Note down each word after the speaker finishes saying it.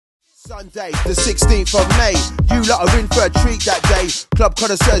Sunday, the 16th of May. You lot are in for a treat that day. Club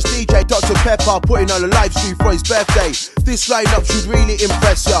connoisseurs DJ Dr. Pepper putting on a live stream for his birthday. This lineup should really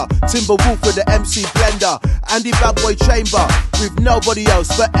impress ya. Timbawolf with the MC Blenda, Andy Bad Boy Chamber with nobody else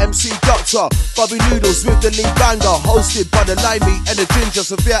but MC Doctor. Bobby Noodles with the lead banger, hosted by the Limey and the Ginger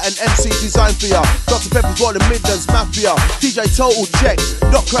Sophia and MC Design for ya. Dr. Pepper's for the Midlands Mafia. DJ Total check,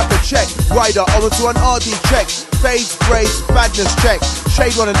 not cracker check. Rider over to an RD check. Fades, braids, badness check.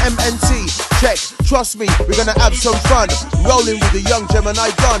 Shade on an MNT check. Trust me, we're gonna have some fun. Rolling with the young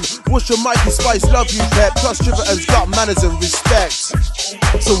Gemini gun. What's your Mikey Spice, love you pep. Plus Trippin's got manners and respect.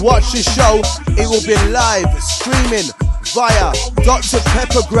 So watch this show, it will be live streaming via Dr.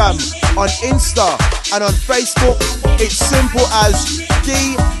 Peppergram on Insta and on Facebook. It's simple as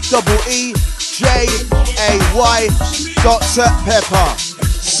DEEJAY Dr. Pepper.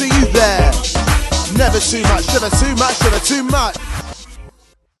 See you there. Never too much, never too much, never too much.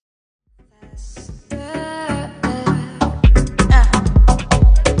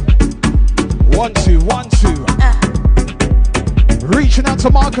 One, two, one, two. Reaching out to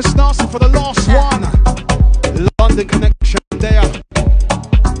Marcus Narson for the last one. London connection there.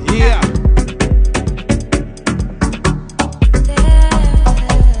 Yeah.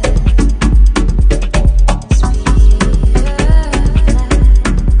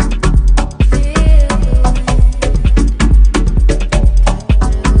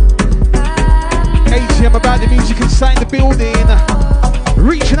 ATM about the music inside the building.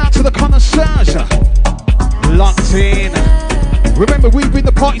 Reaching out to the connoisseurs. Locked in. Remember, we bring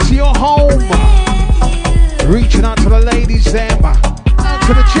the party to your home. Reaching out to the ladies, them. Out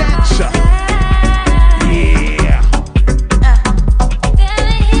to the gents. Yeah.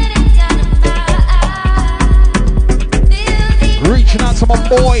 Reaching out to my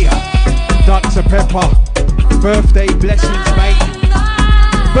boy, Dr. Pepper. Birthday blessings, mate.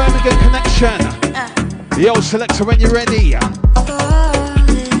 Birmingham connection. Yo, selector, when you're ready.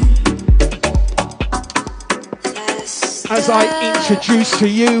 As I introduce to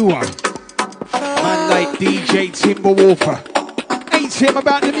you, man like DJ Timbawolf, ATM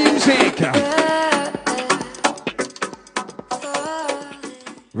about the music.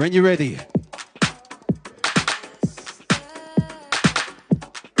 When you're ready.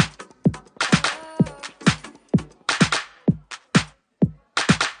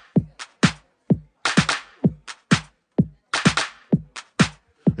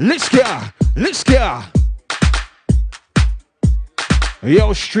 Let's go, let's go.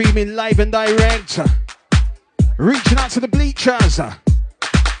 Yo, streaming live and direct. Reaching out to the bleachers.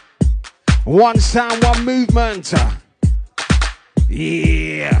 One sound, one movement.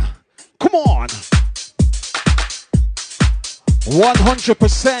 Yeah. Come on.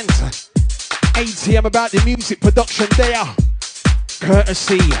 100% ATM about the music production there.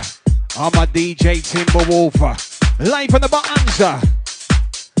 Courtesy of my DJ Timbawolf. Live on the buttons.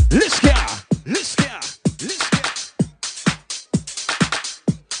 Let's go. Let's go. Let's go.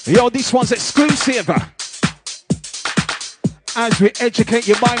 Yo, this one's exclusive. As we educate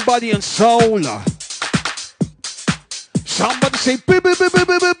your mind, body, and soul. Somebody say,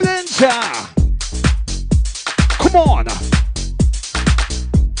 Blenda. Come on.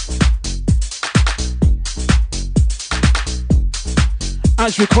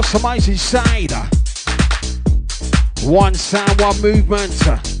 As we customize inside. One sound, one movement.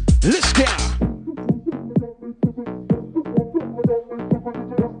 Let's go.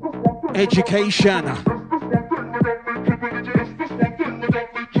 Education.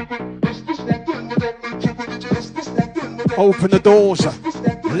 Open the doors.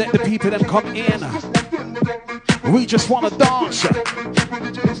 Let the people them come in. We just want to dance.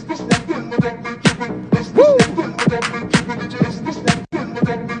 Woo!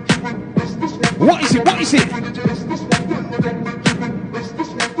 What is it? What is it?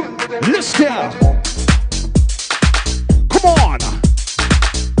 Let's go. Come on.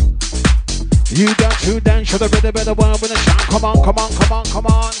 You dance, should have been a better one with a shout. Come on, come on, come on, come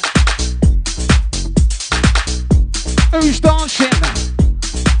on. Who's dancing?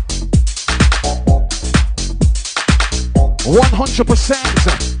 100%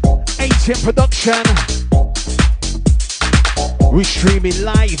 ATM production. We're streaming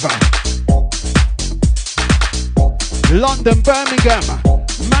live. London, Birmingham,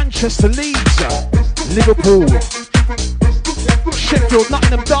 Manchester, Leeds, Liverpool, Sheffield,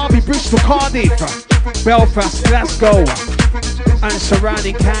 Nottingham, Derby, Bristol, Cardiff, Belfast, Glasgow, and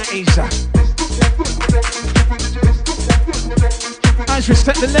surrounding counties. As we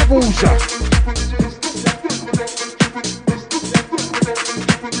set the levels.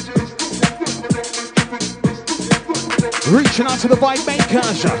 Reaching out to the vibe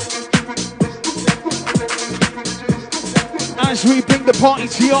makers. As we bring the party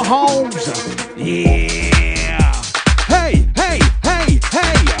to your homes. Yeah. Hey, hey, hey,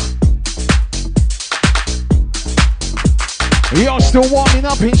 hey. You're still warming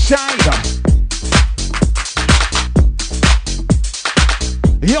up inside.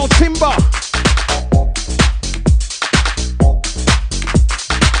 Yo, Timber.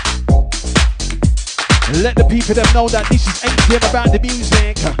 Let the people them know that this is ATM about the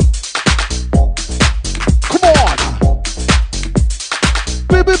music. Come on.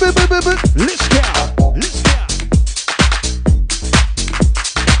 Let's go. Let's go.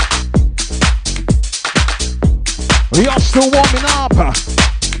 We are still warming up.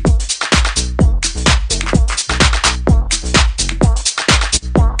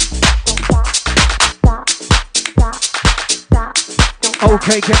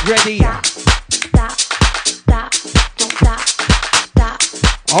 Okay, get ready.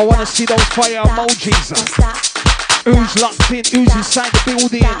 I want to see those fire emojis. Who's locked in? Who's inside the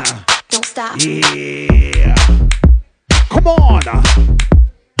building? Don't stop. Yeah. Come on.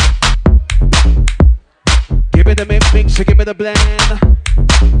 Give me the mix, give me the blend.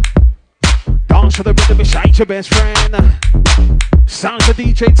 Dance to the rhythm, shine your best friend. Sounds the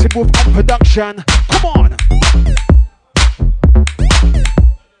DJ Timbawolf on production. Come on.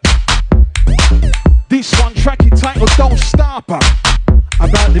 This one track entitled Don't Stop.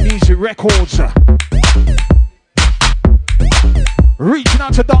 About the music records. Reaching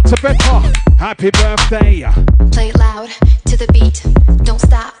out to Dr. Pepper. Happy birthday. Play it loud to the beat. Don't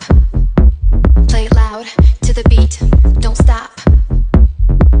stop. Play it loud to the beat. Don't stop.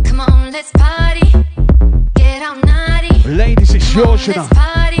 Come on, let's party. Get out naughty. Ladies, it's yours, you know. Let's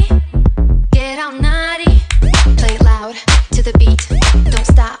party. Get out naughty. Play it loud to the beat. Don't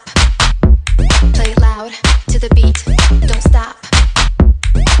stop. Play it loud to the beat. Don't stop.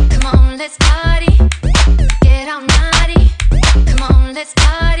 Come on, let's party. Get out naughty. Come on, let's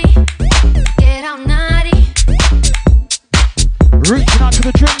party. Get out naughty. Reaching out to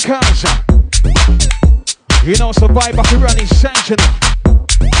the drinkers. You know, so vibe up and running sanction.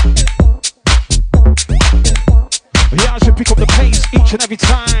 Yeah, I should pick up the pace each and every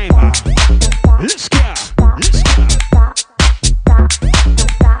time. Let's go. Let's go.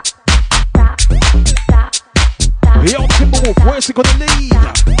 Yo, Timbawolf, where's it gonna lead?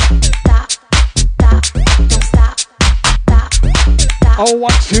 Oh,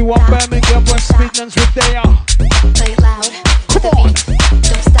 121 Birmingham, West Midlands with there. Play it loud. Come on.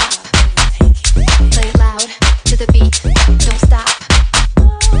 Don't stop. Play it loud to the beat. Don't stop.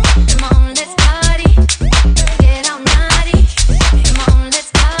 Come on, let's party. Get out naughty. Come on, let's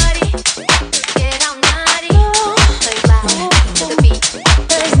party. Get out naughty. Play it loud to the beat.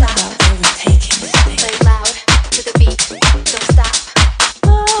 Don't stop. Play it loud to the beat. Don't stop.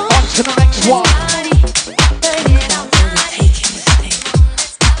 On to the next one.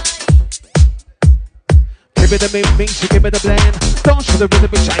 Give me the mix, give me the blend. Dance to the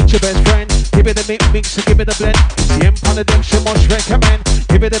rhythm, shine your best friend. Give me the mix, give me the blend. ATM on the deck, she must recommend.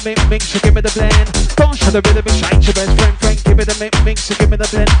 Give me the mix, give me the blend. Dance to the rhythm, shine your best friend. Give me the mix, give me the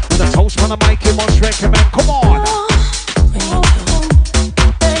blend. With a toast on the mic, you must recommend. Come on.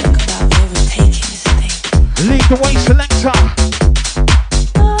 Lead the way, selector.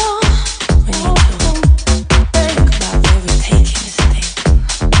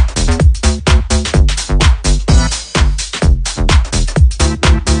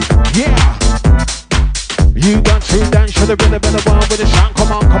 You got to dance to the rhythm of the world with a shout.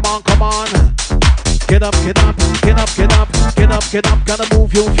 Come on, come on, come on. Get up, get up, get up, get up, get up, get up. Gotta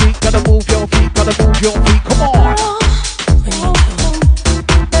move your feet, gotta move your feet, gotta move your feet. Come on.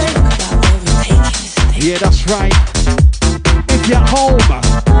 Yeah, that's right. If you're home,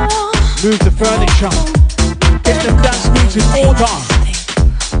 move the furniture. Get the dance moves in order.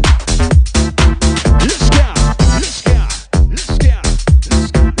 Let's go, let's go, let's go,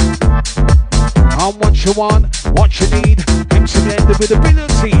 let's go. I'm what you want, what you need. MC Blenda with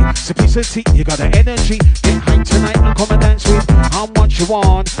ability, simplicity, you got the energy. Get hyped tonight and come and dance with. I'm what you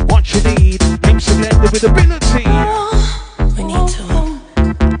want, what you need. MC Blenda with ability. We need to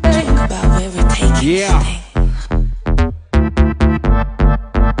think about where we're taking yeah.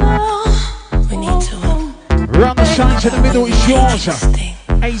 We need to round the shine to the middle is yours.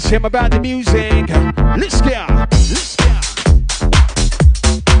 ATM about the music. Let's go, let's go.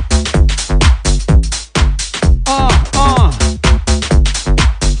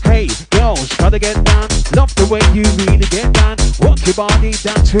 Hey, girls, gotta get down. Love the way you really get down. Walk your body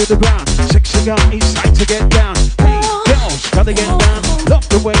down to the ground. Sexy girl, it's time to get down. Hey, girls, gotta get down. Love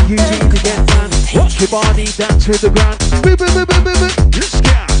the way you really get down. Walk your body down to the ground. Let's go, let's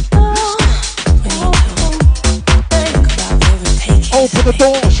go.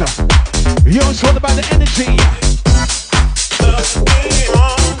 it's all about the energy.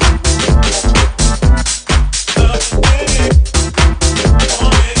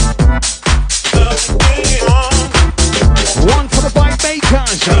 One for the bike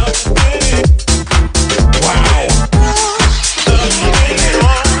makers. Wow.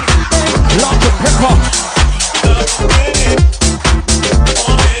 Lots of pepper.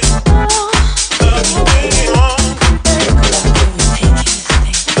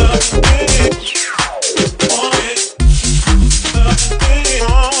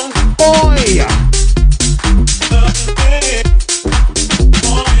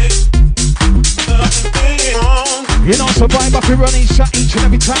 You know, so vibe up, we running shot each and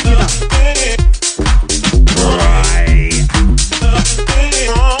every time, you know. Right.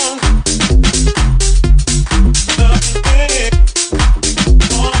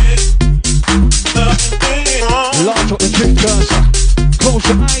 Large up the drifters, close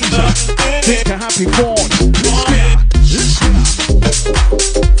your eyes, think a happy thoughts. Let's get.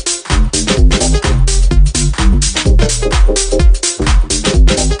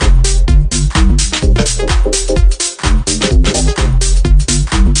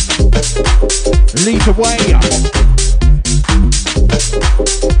 Lead the way.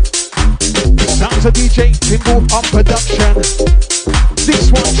 Sounds of DJ Timbawolf on production.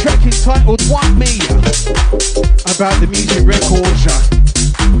 This one track entitled Want Me, about the music records.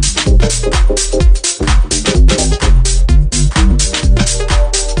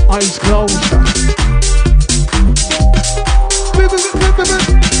 Eyes closed.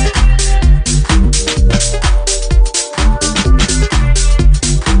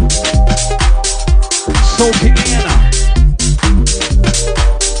 Soak it in.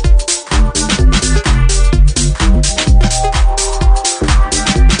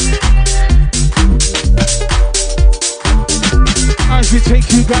 As we take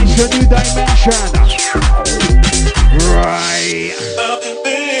you guys to a new dimension. Right.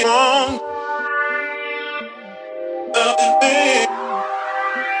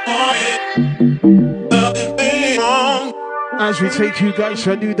 As we take you guys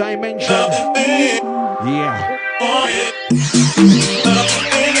to a new dimension. Yeah.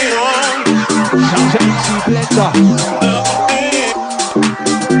 Sounds of MC Blenda.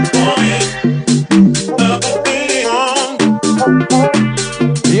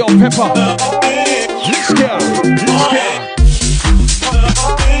 Yo, Pepper. Let's go. Let's go.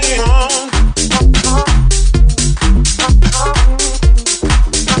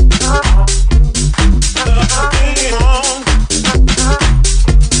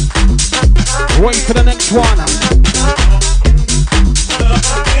 Wait for the next one.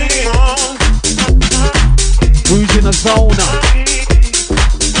 Who's in the zone?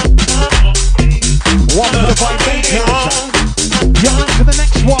 One for the vibrators. You're on to the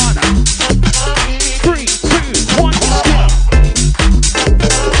next one. 3, 2, 1, let's go.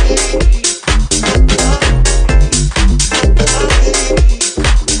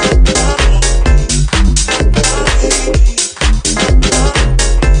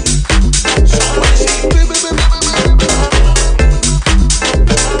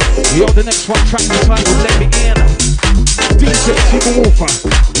 Yo, the next one track entitled Let Me In. DJ Timbawolf,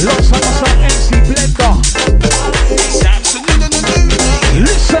 alongside myself MC Blenda.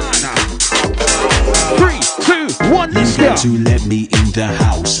 Listen. 3, 2, 1, let's go. To let me in the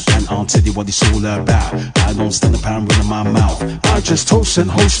house, and I'll tell you what it's all about. I don't stand up and run in my mouth. I just toast and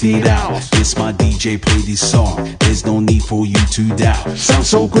host it out. It's my DJ play this song. There's no need for you to doubt. Sounds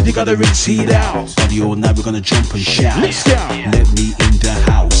so good, you gotta rinse it out. Buddy, all night we're gonna jump and shout. Let's go. Let me in the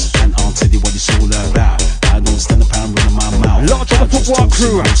house, and I'll tell you what it's all about. I don't stand up and run in my mouth. Large on the football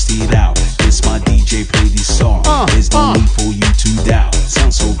crew. Host it out. It's my DJ play this song. There's no need for you to doubt.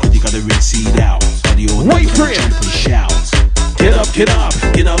 Sounds so good, you gotta rinse it out. Buddy, all night we're gonna jump and shout. Get up, get up,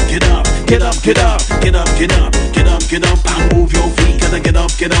 get up, get up, get up, get up, get up, get up, get up, get up, and move your feet. Gotta get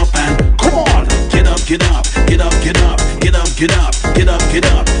up, and come on. Get up, get up, get up, get up, get up, get up, get up, get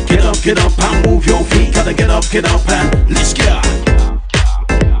up, get up, get up, and move your feet. Gotta get up, and let's go.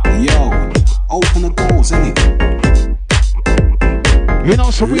 Yo, open the doors, innit? You know,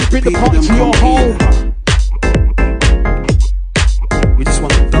 so we bring the party to your home. We just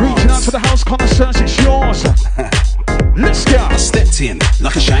want to dance. Reaching out to the house connoisseurs, it's yours. Let's go. I stepped in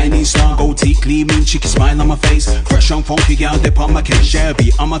like a shining star, gold teeth clean, mean chicken smile on my face. Fresh and funky girl, dip on my case.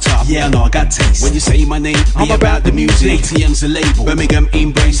 Shelby on my top, yeah, I know I got taste. When you say my name, I'm about the music. ATM's a label, Birmingham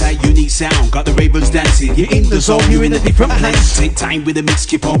embrace that unique sound. Got the ravens dancing, you're in the zone, you're in a different place. Take time with the mix,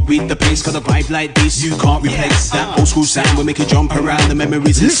 keep up with the pace. Got a vibe like this, you can't replace. That old school sound will make you jump around, the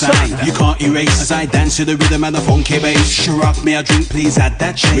memories inside you can't erase. As I dance to the rhythm and the funky bass. Sure rock me a drink, please add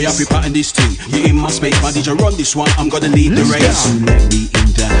that chase. We have to pattern this tune, you're in my space. My DJ run this one, I'm gonna lead the race. So let me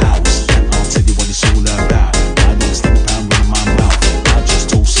in the house, and I'll tell you what it's all about. I don't stand up and run my mouth, I just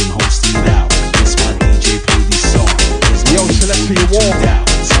toast and host it out. It's my DJ play this song. Yo, select for your wall.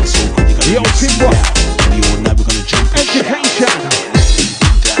 Yo, Timbawolf. Education.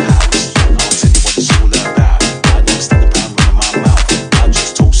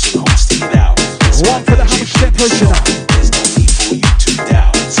 One for the house steppers, you know.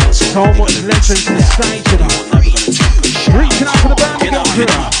 So much legends in the stage, you know. Reaching out for the band, get up, get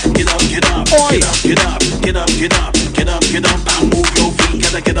up, get up, get up, get up, get up, get up, get up, get up, and move your feet,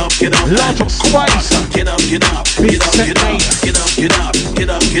 gotta get up, get up, large of spice, get up, get up, get up, get up, get up, get up, get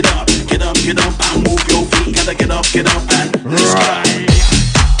up, get up, get up, get up, and move your feet, gotta get up, and let's go.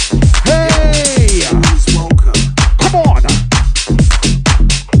 Hey, come on.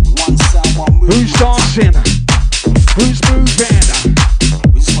 Who's dancing? Who's moving?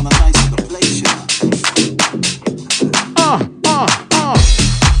 We just want a nice little place, you know.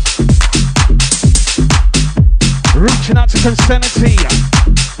 Reaching out to Concinnity,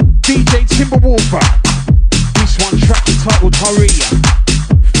 DJ Timbawolf. This one track entitled Hurry.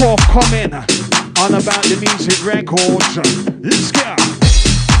 Forthcoming on About the Music Records. Let's go.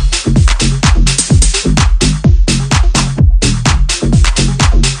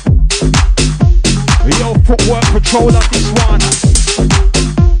 Yo, footwork patrol on this one.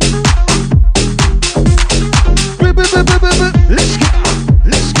 Let's go,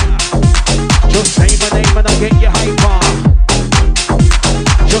 let's go. Just say my name and I'll get you hyper.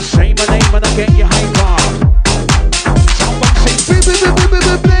 Just say my name and I'll get you hyper. Somebody say Blenda.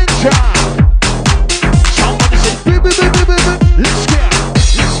 Somebody say let's go.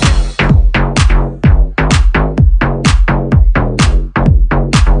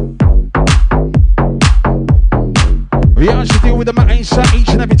 We actually deal with the matter inside each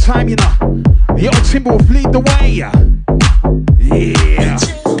and every time, you know. Yo, Timbawolf, lead the way. Yeah.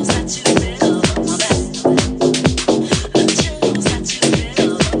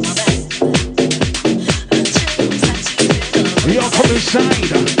 Yo, come inside.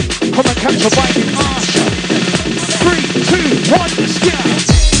 Come and catch a bite in arch. 3, 2, 1, let's go.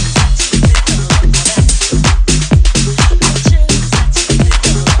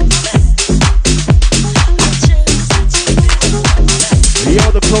 Yo,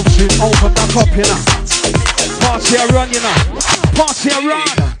 the clubs is open back up, you know. Party I run, you know. Party I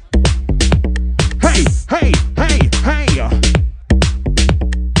run. Hey, hey, hey, hey.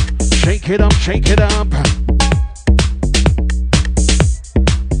 Shake it up, shake it up.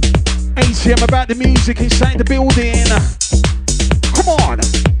 ATM about the music inside the building. Come on.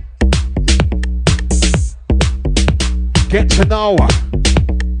 Get to know.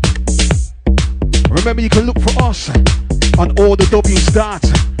 Remember, you can look for us on all the W's that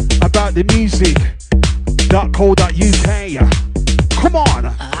about the music.co.uk. Come on.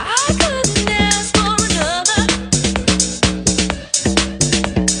 I couldn't ask for another.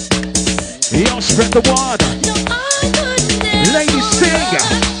 Yo, spread the word. No, I couldn't ask Ladies, for sing.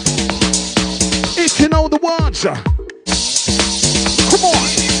 another. If you know the words. Come on.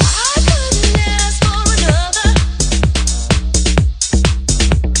 I couldn't ask for another.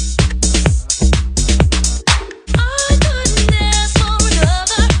 I couldn't ask for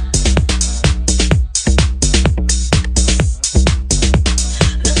another.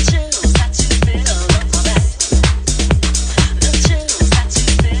 The chills that you feel up my back. The chills that you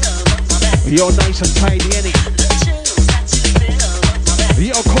feel up my back. You're nice and tidy, innit? The chills that you feel up my back.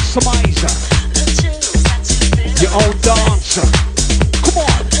 Yo, customizer. The chills that you feel Your own dancer. Come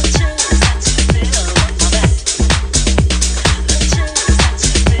on. The chills that you feel up my back. The chills that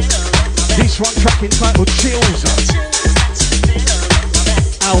you feel up my back. This one track entitled Chills.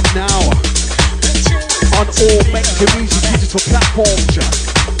 Out now on all major music digital platforms.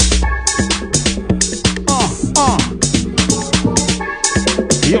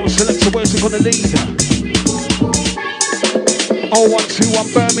 Yo, selector, where's it gonna lead?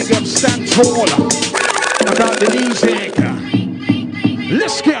 0121 Birmingham, stand tall about the music.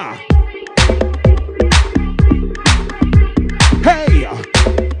 Let's go. Hey.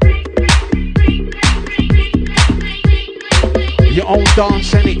 Your own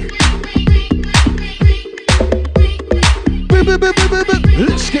dance, innit?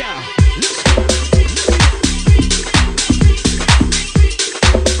 Let's go. Let's go.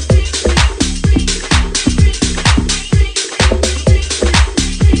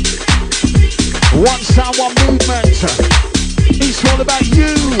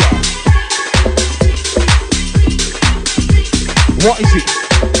 What is it?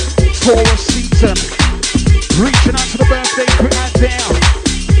 Taurus season. Reaching out to the birthday crew out there.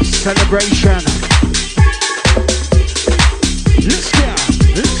 Celebration. Let's go.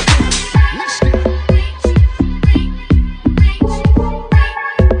 Let's go. Let's go.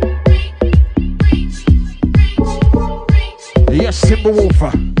 Yes, Timbawolf.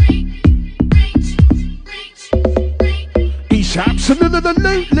 He's absolutely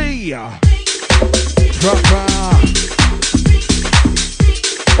proper.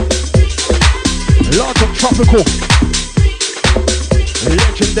 Large and tropical.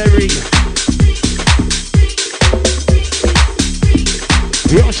 Legendary.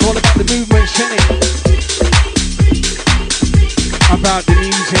 We also all about the movement, isn't it? About the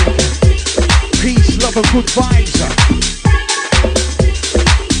music. Peace, love and good vibes.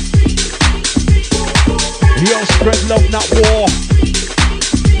 We all spread love, not war.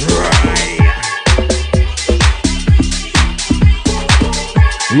 Right.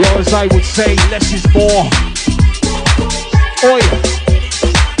 We all, as I would say, less is more. Oi.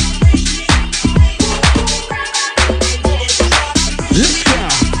 Let's go.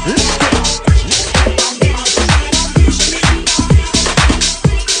 Let's go.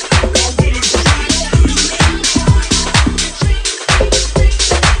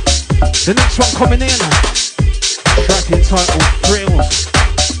 The next one coming in. Track entitled Thrills.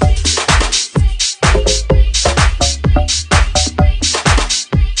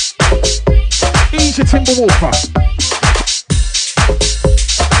 Easy Timbawolf.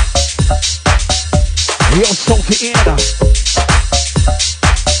 We all soak it in.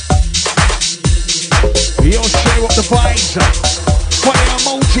 We all share up the vibes. Fire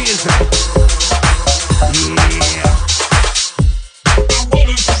emojis. Yeah.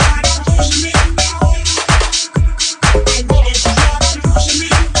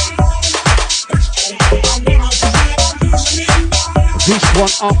 This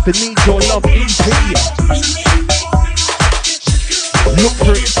one up the Need Your Love EP. Look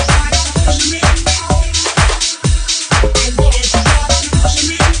for it.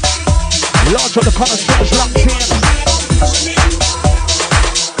 Large on the connoisseurs locked in.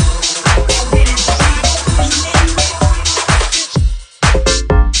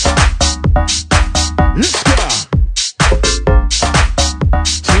 Let's go.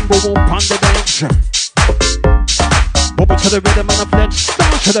 Timbawolf on the bench. Bubble to the rhythm and a flex.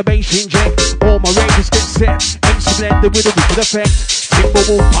 Down to the bass inject. All my ravers get set. MC Blenda with a wicked effect.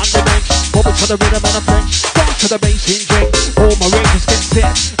 Timbawolf on the bench. Bubble to the rhythm and a flex. Down to the bass inject. All my ravers get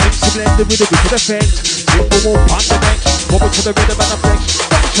set. MC Blenda with a wicked effect. Timbawolf on the bench. Bubble to the rhythm and a flex.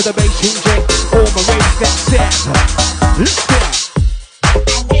 Down to the bass inject. All my ravers get set. Let's go.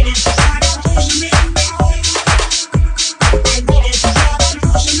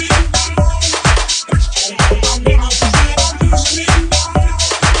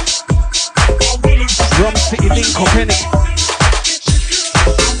 Drum City Link up in it.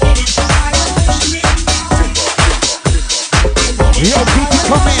 Yo, people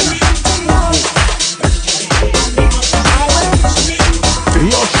come in.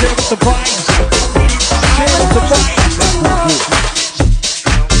 Yo, share up the vibes. Share up the vibes.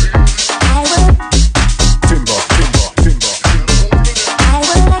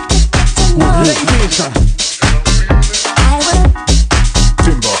 Ladies.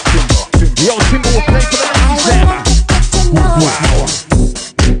 Yo, Timber will play for the ladies there. Wow.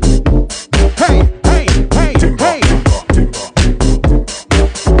 Hey, hey, hey, hey.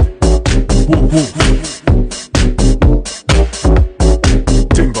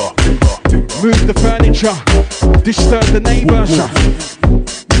 Move the furniture, disturb the neighbors.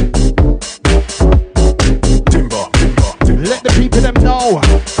 Let the people them know.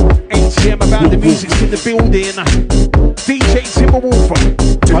 ATM about the music's in the building. DJ Timbawolf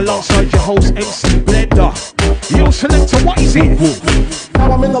alongside your host MC Blenda. Yo, selector, what is it?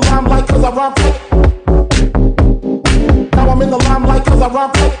 Now I'm in the limelight cause I rhyme tight. Now I'm in the limelight cause I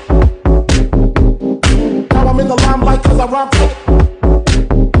rhyme tight. Now I'm in the limelight cause I rhyme tight.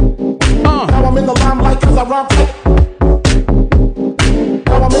 Now I'm in the limelight cause I rhyme tight.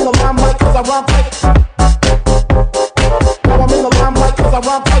 Now I'm in the limelight cause I rhyme tight. Now I'm in the limelight cause I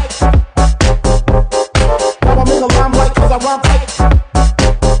rhyme tight. Now I'm in the limelight cause I rhyme tight.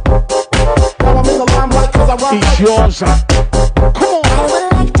 Now I'm in the limelight cause I rhyme tight. It's yours. Come on. I would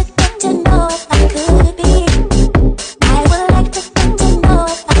like to get to know if I could be. I would like to get to know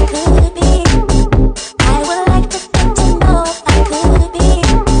if I could be. I would like to get to know if I could be.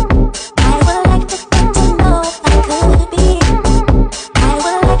 I would like to get to know if I could be. I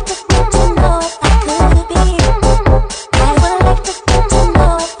would like to get to know if I could be. I would like to get to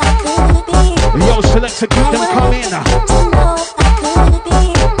know if I could be. Yo, selector, keep them coming. I would like to get to know if I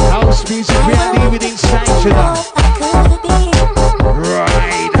music reality within sanction.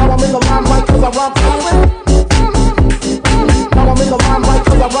 Right. Now I'm in the limelight 'cause I rhyme tight. Now I'm in the limelight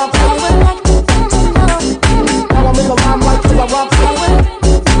 'cause I rhyme tight. Now I'm in the limelight 'cause I rhyme tight.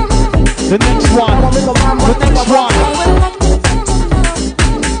 The next one. Now I'm in the limelight 'cause I rhyme tight.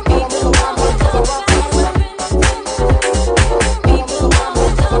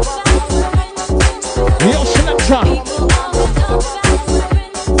 Yo, selector.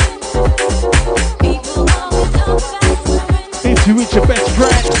 If you with your best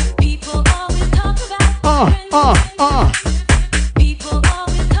friend. People always talk about People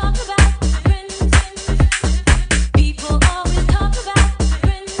always talk about friends. People always talk about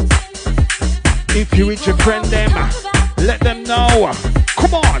friends. If you with your friend them, let them know.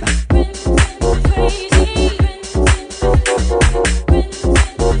 Come on.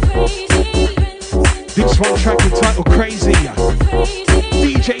 This one track entitled Crazy.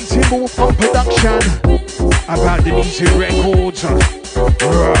 DJ Timbawolf on production. About the music records.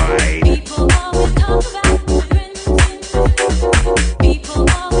 Right. People always talk about friends. People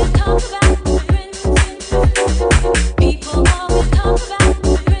always talk about friends. People always talk about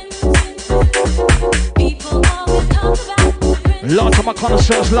friends. People always talk about friends. Lots of my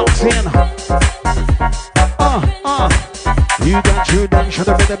connoisseurs locked in. You dance, should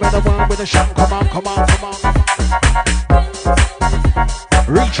have been a better one with a shot. Come on.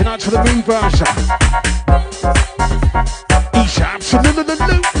 Reaching out to the movers. Each absolutely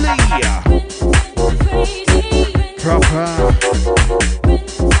proper.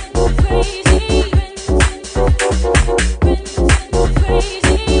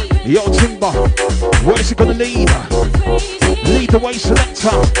 Yo, Timber, where's it gonna lead? Lead the way,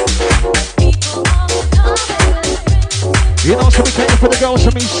 selector. You know, so we came for the girls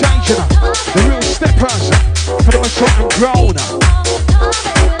from East Sanction, the real steppers, for the mature and grown.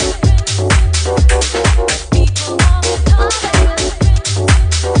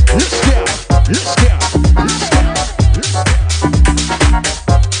 Let's go.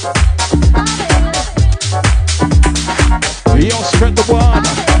 Yo, spread the word.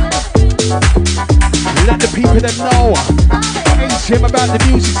 Let the people them know. ATM about the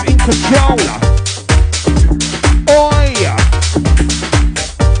music's in control.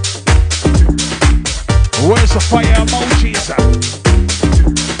 Where's the fire emojis?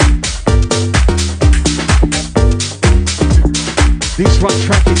 This one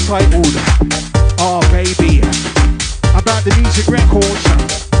track is titled Oh Baby, about the music records.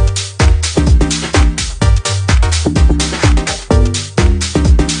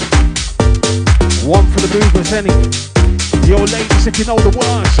 One for the movers, any. Yo ladies, if you know the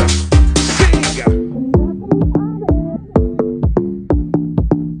words, sing.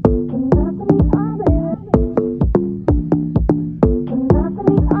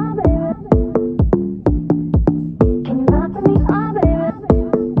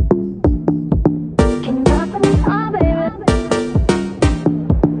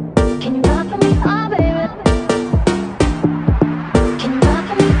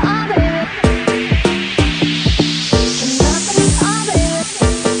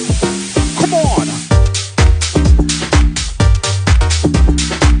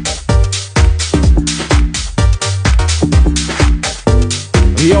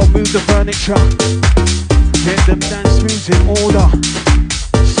 The furniture, get them dance moves in order,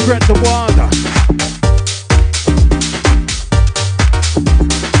 spread the word.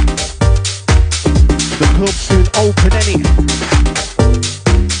 The club soon open, any.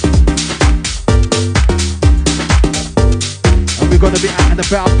 And we're gonna be out and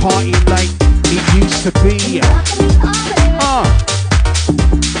about partying like it used to be.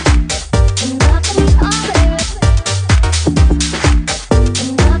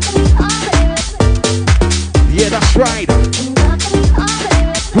 Yeah, that's right.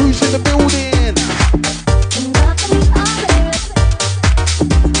 Who's in the building?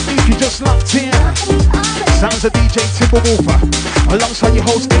 If you just locked in, sounds of DJ Timbawolf alongside your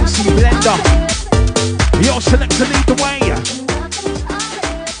host MC Blenda. Your selector lead the way.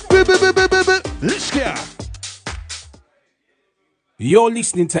 Let's go. You're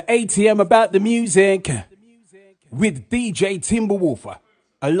listening to ATM about the music with DJ Timbawolf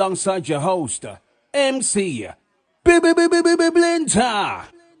alongside your host MC Blenda.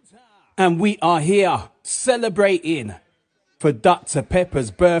 And we are here celebrating for Dr. Pepper's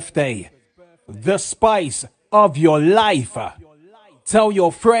birthday, the spice of your life. Tell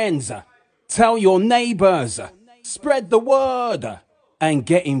your friends, tell your neighbors, spread the word and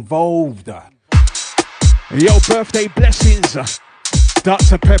get involved. Yo, birthday blessings,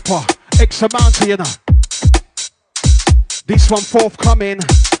 Dr. Pepper, X amount, you know. This one forthcoming,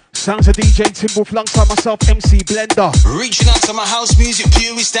 Sounds of DJ Timbawolf alongside myself, MC Blenda. Reaching out to my house music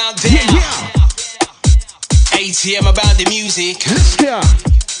purists out there. Yeah. ATM about the music. Let's go.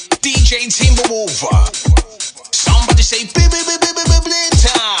 DJ Timbawolf. Somebody say Blenda.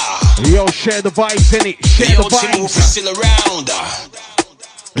 Yo, share the vibes, innit? Share the vibes. Timbawolf is still around.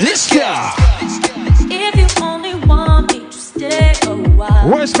 Let's go. If you only want me to stay a while,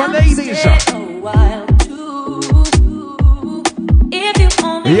 where's my ladies?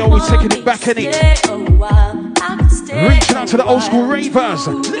 Yo, we're taking it back, innit? Reaching out to the old school ravers.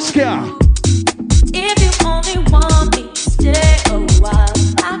 Let's go. If you only want me to stay a while,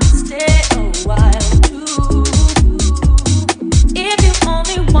 I can stay a while too. If you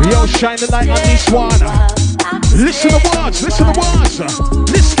only want Yo, shine the light on this one. Listen to the words, listen to the words.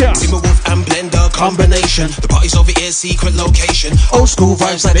 Let's go. Timbawolf and Blenda combination. The party's over here, secret location. Old school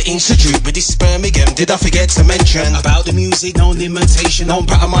vibes like the Institute. But this is Birmingham, did I forget to mention? About the music, no limitation. On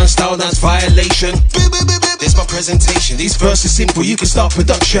pattern, my style, that's violation. There's my presentation. These verses simple, you can start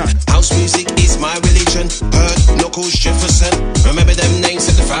production. House music is my religion. Heard, Knuckles, Jefferson. Remember them names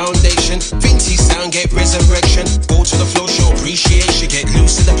at the foundation. Vintage sound, get resurrection. Ball to the floor, show appreciation. Get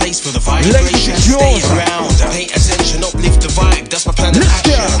loose to the place for the vibration. Stay around, pay attention, uplift the vibe. That's my plan of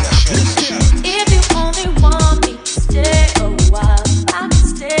action. If you only want me to stay a while, I can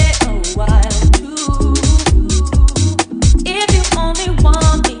stay a while too. If you only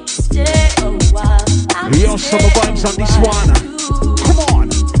want me to stay a while, I can Yo, summer vibes on this one. Come on.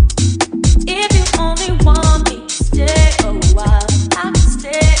 If you only want me to stay a while, I can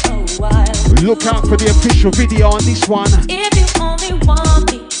stay a while. Look out for the official video on this one. If you only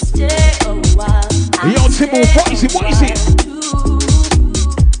want me to stay a while, Yo, Timbawolf, what is it? What is it?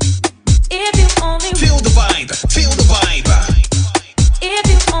 If you only Feel the vibe, feel the vibe. If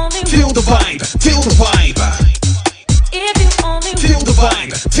you only Feel the vibe, feel the vibe. If you only Feel the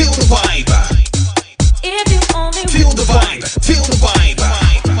vibe, feel the vibe. If you only Feel the vibe, feel the vibe.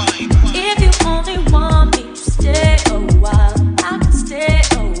 If you only want me to stay a while, I can stay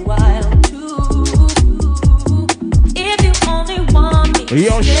a while too. If you only want me to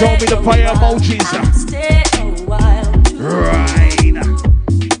Yo, show me the fire emojis. I can stay a while too. Right.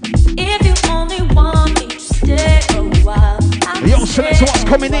 If you only want me to stay a while, I can Yo, select what's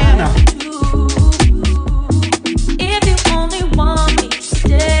coming in. If you only want me to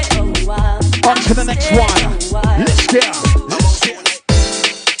stay a while, On to the next one. Let's go.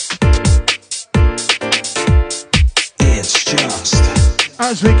 It's just,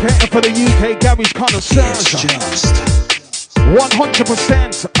 As we cater for the UK garage connoisseurs. it's just.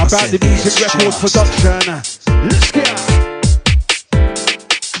 100% about the music record production. Let's go.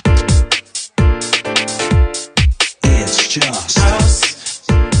 It's just.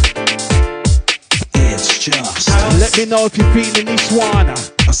 It's just. Let me know if you're feeling this one.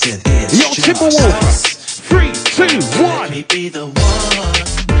 I said it's Yo, just. Timbawolf. 3, 2, 1. Let me be the one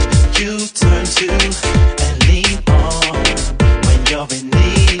you turn to and lean on when you're in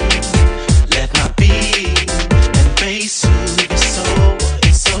need. Let my beat and bass soothe your soul.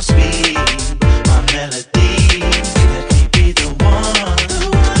 It's so sweet, my melody. Let me be the one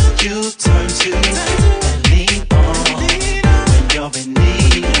you turn to and lean on when you're in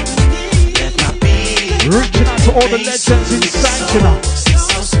need. Let my beat Reaching out to all the legends inside you know.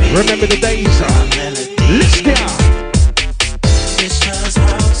 Remember the days. Let's go. It's just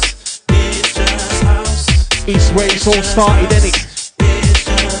house. It's just house. It's where it's all started, innit? It's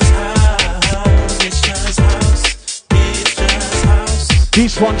just house. It's just house. It's just house.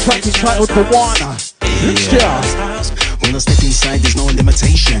 This one track is titled The One. Let's go. When I step inside, there's no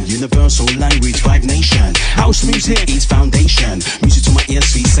limitation. Universal language, vibe nation. House music is foundation. Music to my ears,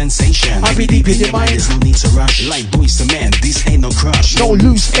 sweet sensation. I be deep in your mind. There's no need to rush. Like boys to men, this ain't no crush. No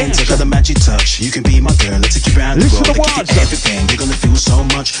loose ends. I got a magic touch. You can be my girl, I'll take you round the Listen world. to the I give words. you everything. You're gonna feel so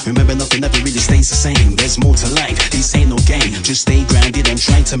much. Remember, nothing ever really stays the same. There's more to life. This ain't no game. Just stay grounded and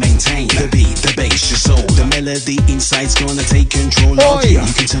try to maintain the beat, the bass, your soul. The melody inside's gonna take control of you.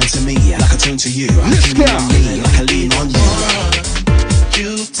 You can turn to me like I turn to you. Let's You can go. lean on me like I lean on you.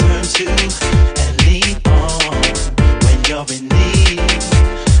 You turn to and lean on when you're in need.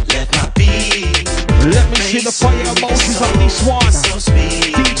 Let my beat. Let me see the fire emojis on this one. So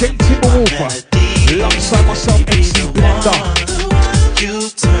sweet. DJ Timbawolf. Alongside myself, MC Blenda. You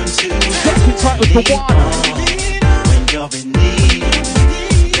turn to Track entitled The One. when you're in need.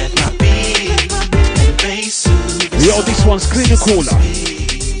 Let my beat and bass soothe your Yo, this one's clinical.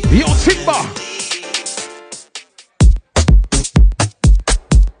 Yo, Timber.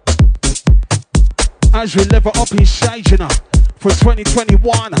 As we level up inside, you know, for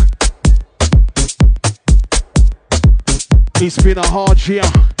 2021. It's been a hard year.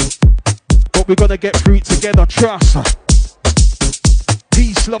 we're gonna get through it together, trust.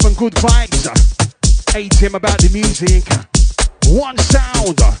 Peace, love and good vibes. ATM about the music. One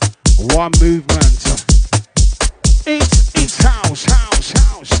sound, one movement. It's house.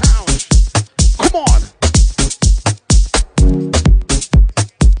 Come on.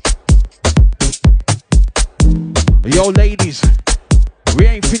 Yo, ladies, we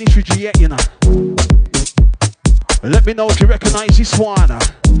ain't finished with you yet, you know. Let me know if you recognize this one.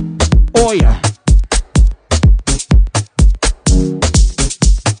 Oh, yeah.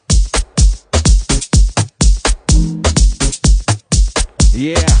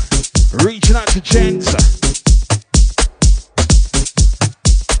 Yeah, reaching out to gents.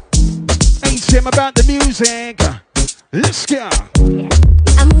 ATM about the music. Let's go.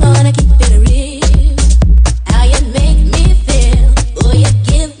 I'm gonna keep it real. How you make me feel. Oh, you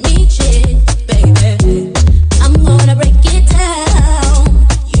give me chills, baby. I'm gonna break it down.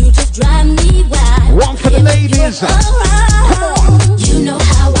 You just drive me wild. One for the ladies. Come on. You know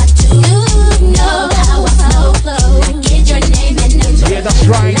how I do. You know how I flow. I get your name and number. Yeah, that's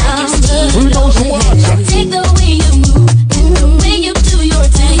right. Who knows what? Take the way you move and the way you do your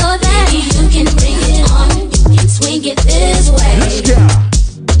thing. Oh, daddy, you can bring it on. You can swing it this way. Let's go.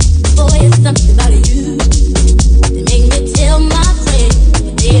 Boy, it's something about you. They make me tell my friends, but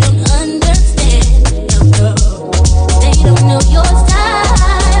they don't understand. No, they don't know your style.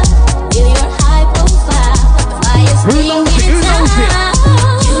 Feel your high profile. The fire's Who knows it? Who knows it?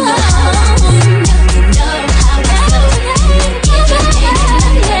 You know how you know how to get your name and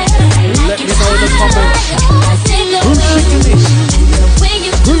number. Let me know in the comments. Who's singing this?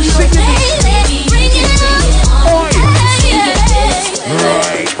 Who's singing this? Bring it on. Oi.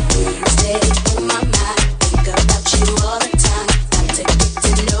 Right.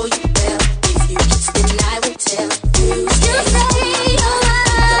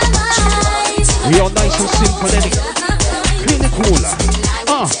 You're nice and sympathetic. Clinical.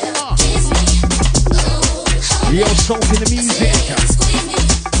 You're soaking the music.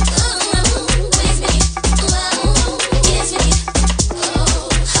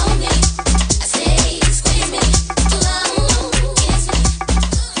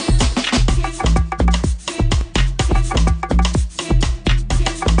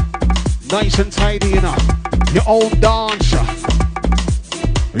 Nice and tidy enough. Your own dancer.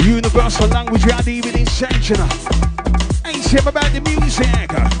 Universal language we had even in section. Ain't him about the music.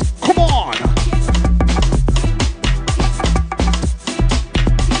 Come on.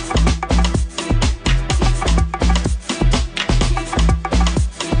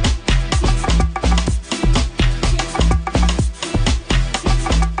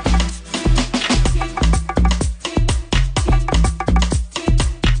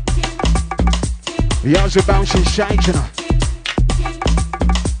 Here's a bouncing shaking.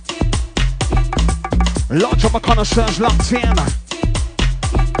 Lots of my connoisseurs locked in.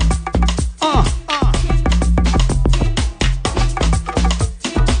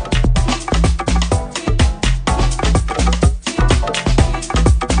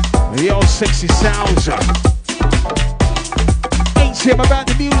 Yo, sexy sounds. Ain't him about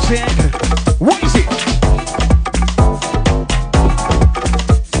the music. What is it?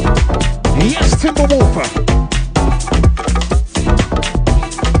 Yes, Timbawolf.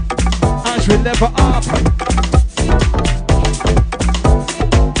 As we level up.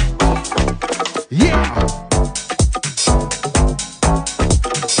 Yeah.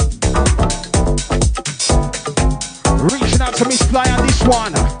 Reaching out to Miss Fly on this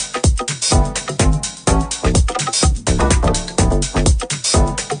one.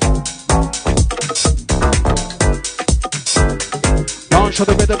 Show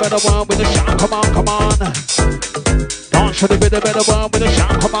the bit a better one with a shot, come on, come on. Don't show the bit a better one with a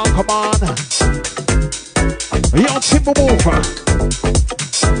shot, come on, come on. Yo, Timbawolf.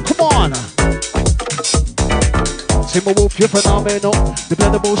 Come on. Timbawolf, you're phenomenal. The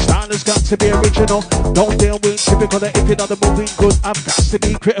blendable style has got to be original. Don't deal with typical, if you're not moving good, I've got to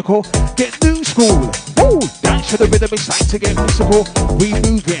be critical. Get new school. Woo! Dance to the rhythm, it's time to get musical. We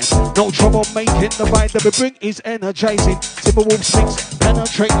moving, no trouble making. The vibe that we bring is energizing. Timbawolf mix,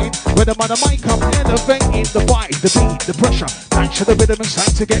 penetrating. When I'm on the mic, I'm elevating. The vibe, the beat, the pressure. Dance to the rhythm, it's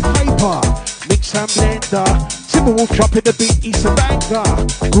time to get hyper. Mix and blender. Timbawolf dropping the beat, it's a banger.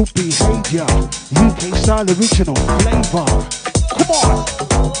 Good behavior, UK style original flavor. Come on.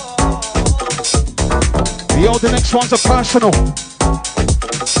 Yo, the next one's a personal.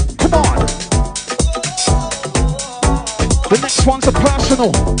 Come on. The next one's a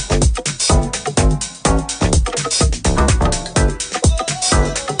personal.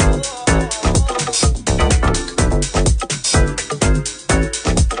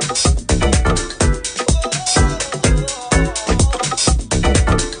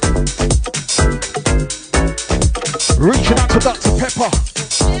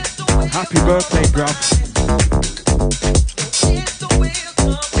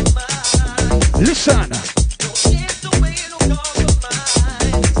 Listen.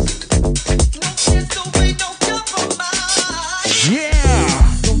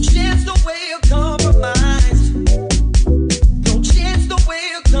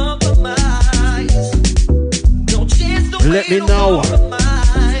 Let me know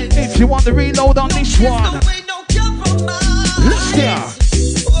if you want the reload on this one. Let's go.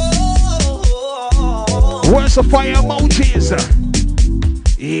 Where's the fire emojis?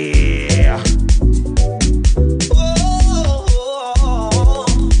 Yeah.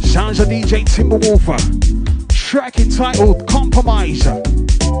 Sounds of DJ Timbawolf. Track entitled Compromise.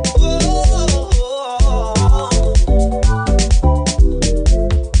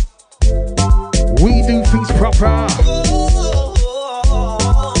 We do things proper.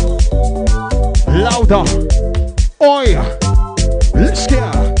 Louder. Oi. Let's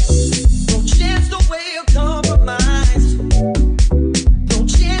go. Don't chance the way of compromise. Don't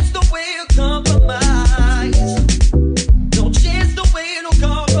chance the way of compromise. Don't chance the way no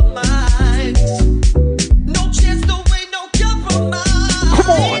compromise. No chance the way no compromise. Come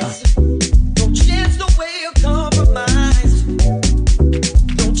on. Don't chance the way of compromise.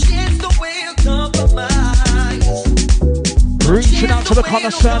 Don't chance the way of compromise. Reaching out to the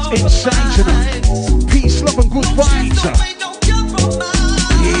connoisseurs inside tonight. Peace, love, and good vibes.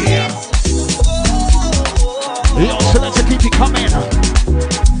 Yeah. Yo, so let's keep it coming.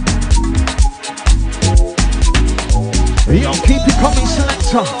 Yo, keep it coming,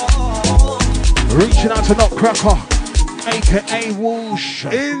 selector. Reaching out to Nutcracker, aka Whoosh.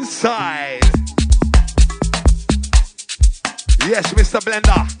 Inside. Yes, Mr.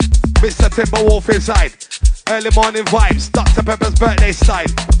 Blenda, Mr. Timbawolf inside. Early morning vibes, Dr. Pepper's birthday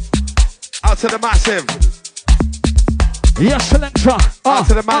style. Out to the massive. Yes, selector. Out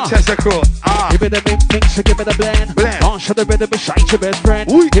to the Manchester crew. Give it a mix, give it a blend. Dance to the rhythm, shine your best friend.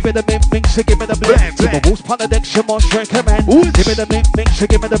 Give it a mix, give it a blend. Timbawolf's on the deck, you must recommend. Give it a mix,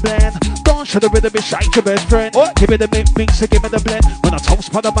 give it a blend. Dance to the rhythm, shine your best friend. Give it a mix, give it a blend. When I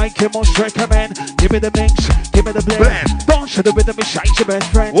toast on the mic, you must recommend. Give it a mix, give it a blend. Dance to the rhythm, shine your best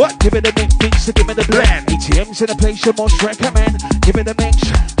friend. Give it a mix, give it a blend. ATM's in a place, you must recommend. Give it a mix,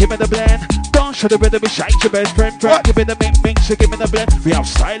 give it a blend. Dance to the rhythm, shine your best friend. Give it a mix, give it a blend. We have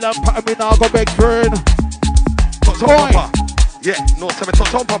style and pattern, we now go big friend. Touch on papa. Yeah, no semi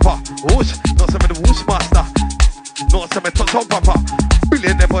touch on papa. Whoosh, no semi the whoosh master. No semi touch on papa.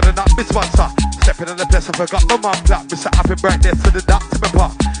 Billionaire for the not miss sponsor. Stepping on the place, I forgot my mom clap. Mr. Happy birthday to the doctor, papa.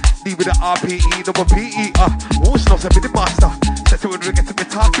 D with the RPE, double PE. Whoosh, no semi the master. Set it when we get to be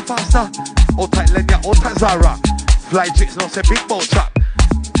talking faster. Old tight Lenya, old tight Zara. Fly chicks, no semi big boat trap.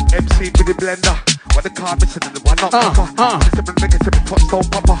 MC with the blender. What the car missing in the one up, papa. Set it make it to the touchdown,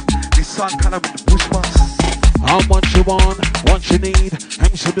 papa. This song kind of with the bush mask. How much you want, what you need.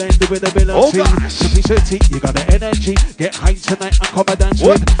 MC Blenda with ability. Simplicity, you got the energy. Get high tonight and come and dance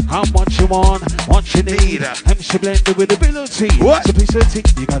with. How much you want, what you need. MC Blenda with ability. Simplicity,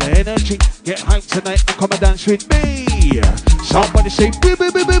 you got the energy. Get high tonight and come and dance with me. Somebody say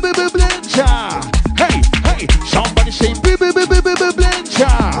Blenda. Hey, hey. Somebody say Blenda.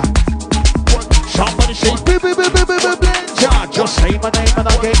 Somebody say Blenda. Just say my name and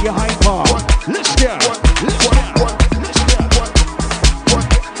I'll get you hyper. Let's go. Let's go. Let's go.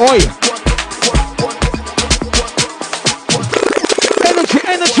 Oi. Energy,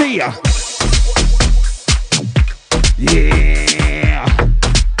 energy. Yeah.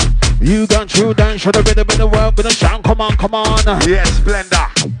 You done true dance for the rhythm in the world with a sound. Come on, come on. Yes, Blenda.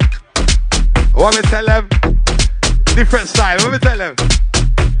 What me tell them? Different style. What me tell them?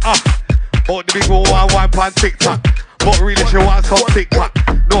 About the big one pan TikTok. But really she wants some TikTok.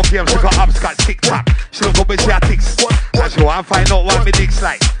 No game, she got abscot TikTok. She don't go with she a ticks. And she want find out what me dick's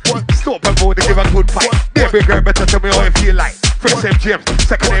like. Stop and go to give a good fight. Baby girl better tell me how you feel like. First name James,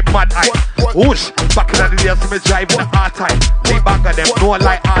 second name Mad Eye. Whoosh, back in the days me driving the R-Type. Lean back at them, no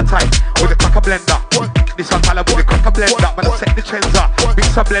like R-Type. With the cracker blender. This one color with the cracker blender. Man I set the trends up.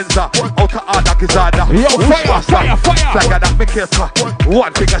 Mix a blender. Out of order, gizzarder. Yo, fire, fire, fire. Flag that me kiss her.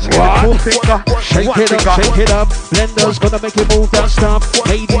 One finger, she get the two finger. Shake it up. Blenda's gonna make it move, don't stop.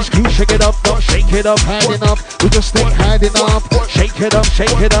 Ladies, crew, shake it up, don't shake it up, handing up. We just stay handing up. Shake it up,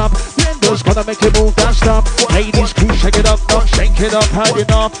 shake it up. Blenda's gonna make it move, don't stop. Ladies, crew, shake it up, don't shake it up,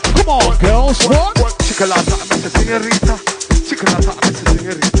 handing up. Come on, girls, what? Chicolata, Mr. Señorita. Chicolata, Mr.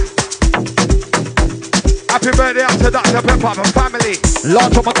 Señorita. Happy birthday out to Dr. Pepper and family.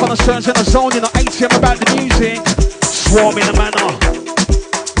 Large of my concerns in the zone, you know, ATM about the music. Swarm in the manner.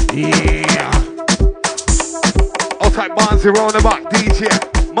 Yeah. Outside Barnsley, round the back, DJ,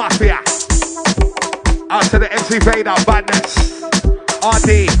 Mafia. Out to the MC Vader, badness.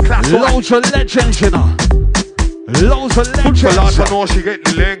 day. Class Loads of legends, you know. Loads of legends. Food for lata, know she get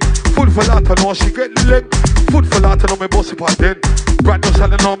the link. Food for lata, know she get the link. Food for lata, know me boss up then. Brand new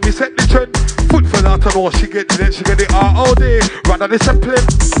selling on me set the trend. Food for lata, know she get the link. She get the all day. Rather discipline.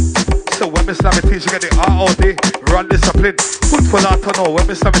 So when me slam it, she get the all day. Run discipline. Food for lata, know when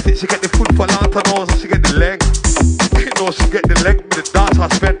me slam it, she get the food for lata, know so she get the link. You know she get the link. Me the dance I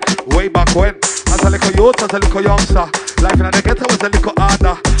spent way back when. As a little youth, as a little youngster. Life in the ghetto was a little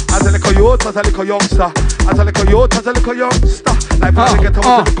harder. As a little youth, as a little youngster. As a little youth, as a little youngster. Life in the ghetto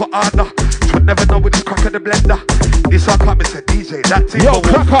was a little harder. You never know with this crack of the blender. This one come, Mr. DJ. That thing Yo,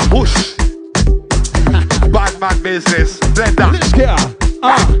 cracker. Bush. Bad man business. Blender. Let's get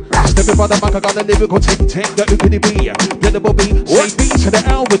stepping by the mic, I got the lyrical ting ting, the could be. Get the bobby, say B to the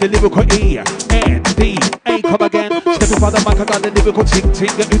L with the lyrical E. N, D, A, come again. Stepping by the mic, I got the lyrical ting ting,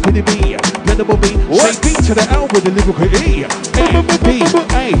 the could be. Get the bobby, say B to the L with the lyrical E. N, D,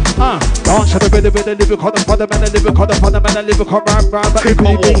 A, dance to the rhythm with the lyrical, the fundamental lyrical, the fundamental lyrical, rap, it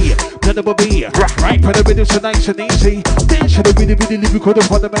could be. Get the bobby, right for the rhythm, so nice and easy. Dance to the rhythm with the lyrical, the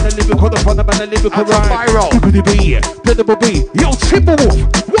fundamental lyrical, the fundamental lyrical, right. It could be. Get the bobby, yo, Timbawolf.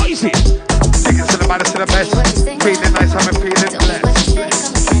 What is it? Tickets to the baddest to the best. Feeling nice, I'm feeling blessed.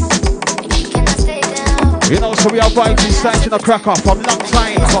 You know, so we are vibing inside in a cracker from long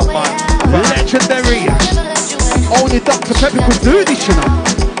time. Come on. Legendary. Only Dr. Pepper could do this, you know.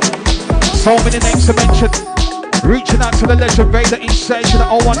 So many names to mention. Reaching out to the legend Raider inside in the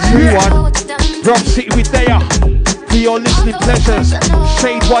 0121. Rock City with Daya. For your listening pleasures.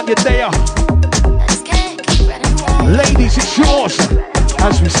 Shade one, you're there. Ladies, it's yours.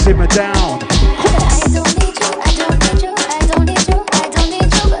 As we simmer down. Come on.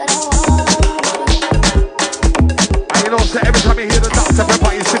 And you know, so every time you hear the Dr.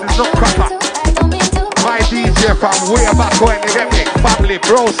 Pepper, you see the nut cracker. My DJ from way back when, you get me? Family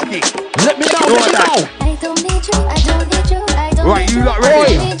broski. Let me know, let me know. Right, you lot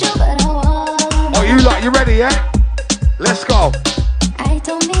ready? Oh, you lot, you ready, yeah? Let's go.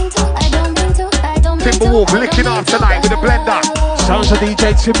 Timbawolf licking off tonight with a blender. Sounds of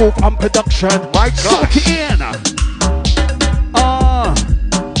DJ Timbawolf on production. My God. Suck it in.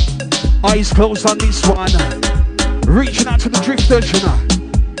 Eyes closed on this one. Reaching out to the drifters, you know.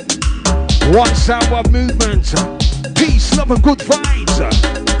 One sound of movement. Peace, love and good vibes.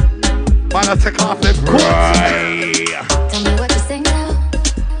 Man, I take off them. Right.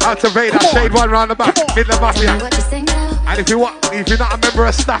 Activate that shade one round the back. Middle of mafia. And if you're not a member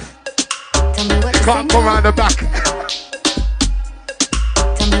of staff, you can't come round the back.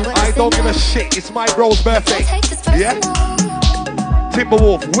 I don't give a shit. It's my bro's birthday. Yeah?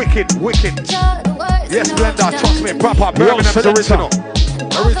 Timbawolf, wicked. Yes, Blenda, trust me, proper. Birmingham's original.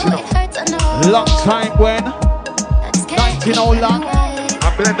 Long time when 1901.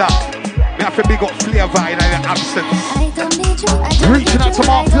 And Blenda, me have to big up flavor in your absence. Reaching out to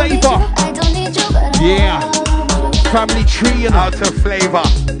my flavor. Yeah. Family tree, you know. Out of flavor.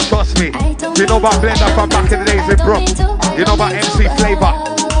 Trust me. You know about Blenda from back in the days in Brook. You know about MC Flavor.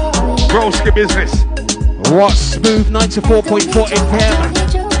 Broski business. What? Smooth 94.4 FM.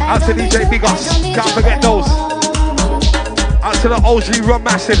 Out to DJ Big Us. Can't forget those. Out to the OG Rum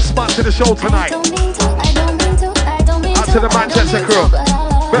Massive. Sponsor the show tonight. Out to the Manchester crew.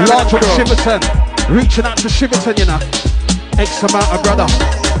 Large of Shiverton. Reaching out to Shiverton, you know. X amount of brother.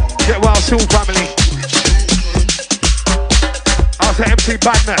 Get well soon, family. Out to MC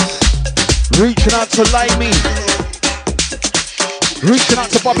Badness. Reaching out to Limey. Reaching out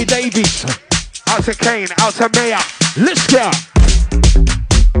to Bobby Davies. Out to Kane. Out to Mayor. Let's go.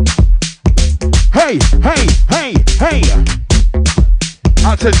 Hey.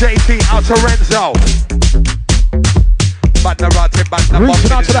 Out to JT. Out to Renzo. Reaching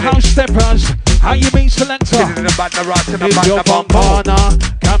out to the house steppers. How you mean, selector? In your Bombana,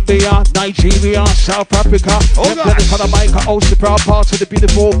 Gambia, Nigeria, South Africa. Representing for the mic, also proud part of the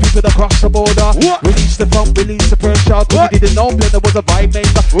beautiful people across the border. Release the funk, release the pressure. We didn't know Blenda was a vibe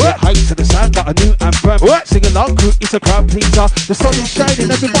maker. Get hype to the sound, got a new anthem. Sing along, crew, it's a crowd pleaser. The sun is shining,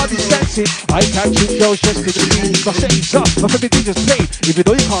 everybody's dancing. I catch it, girls just to the beat. My shades up, my favorite thing just played. If you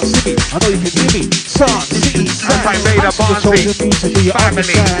know you can't see me, I know you can hear me. Sun, city, sand. Family. Out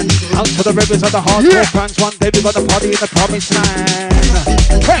to the rivers of the hardcore fans. One day we're gonna party in the promised land.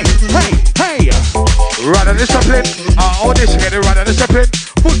 Hey. Run on discipline. All this get it, run on discipline.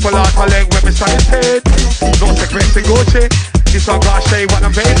 Foot for lot, my leg when we stand in pain. No secrets in Gucci. This one got shade, what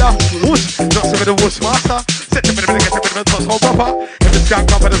I'm Vader. Whoosh, not some of the whoosh master. Set the middle, get the middle, toss home proper. If the skank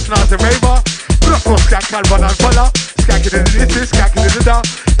up for the snars and raver. Block no skank can run and follow. Skanking in the this, skanking in the down.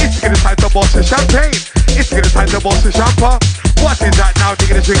 It's getting time to boss the champagne. It's getting time to boss the champagne. What is that now?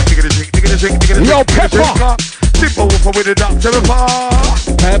 Yo, Pepper. Timbawolf with the Dr.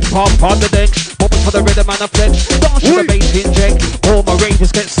 Pepper on the deck, moment for the rhythm and the flex. Dance to the bass inject, all my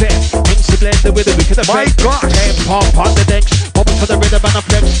ravers get set. MC Blenda with the wicked effect. My gosh. Pepper on the deck, moment for the rhythm and the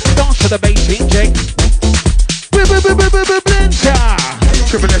flex. Dance to the bass inject. Blenda.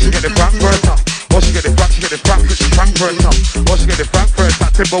 Trippin, she get the Frankfurt up. Or she get the Frankfurt up. Or she get the Frankfurt up.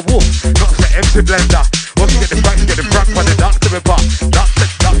 Timbawolf, not the MC Blenda. Or she get the Frank for the Dr. Pepper.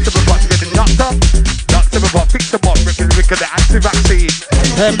 Dr. Pepper, she get the Dr. Pepper, fix them up, ripping the anti-vaccine.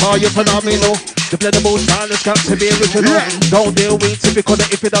 Pepper, you're phenomenal. The blendable style has got to be original. Yeah. Don't deal with typical.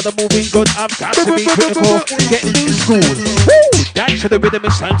 If it doesn't moving good, I've got to be critical. Get new school. Woo! Dash to the rhythm,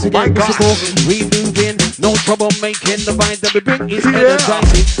 it's time to get musical. We moving, no trouble making. The vibe that we bring is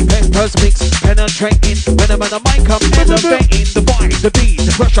energizing. Peppers mix, penetrating. When I'm on the mic, I'm elevating. The vibe, the beat,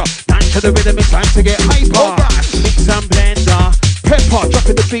 the pressure. Dash to the rhythm, it's time to get hyper. Mix and blender. Pepper,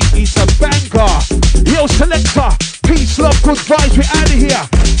 dropping the beat, it's a banger. Yo, selector, peace, love, good vibes, we're out of here.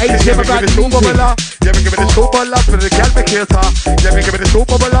 ATM about the music. Yeah, me give me the super love for the gal cater. Yeah, me give me the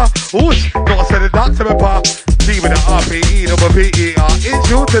super love. Oosh, gotta send the Dr. Pepper. D with the RPE, double PER. In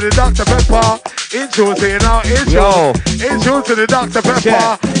tune to the Dr. Pepper. In tune to it now, in tune to the Dr.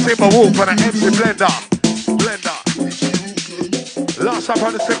 Pepper. Timbawolf for the MC Blenda. Last up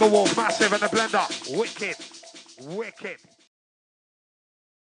on the Timbawolf, massive and the Blender. Wicked.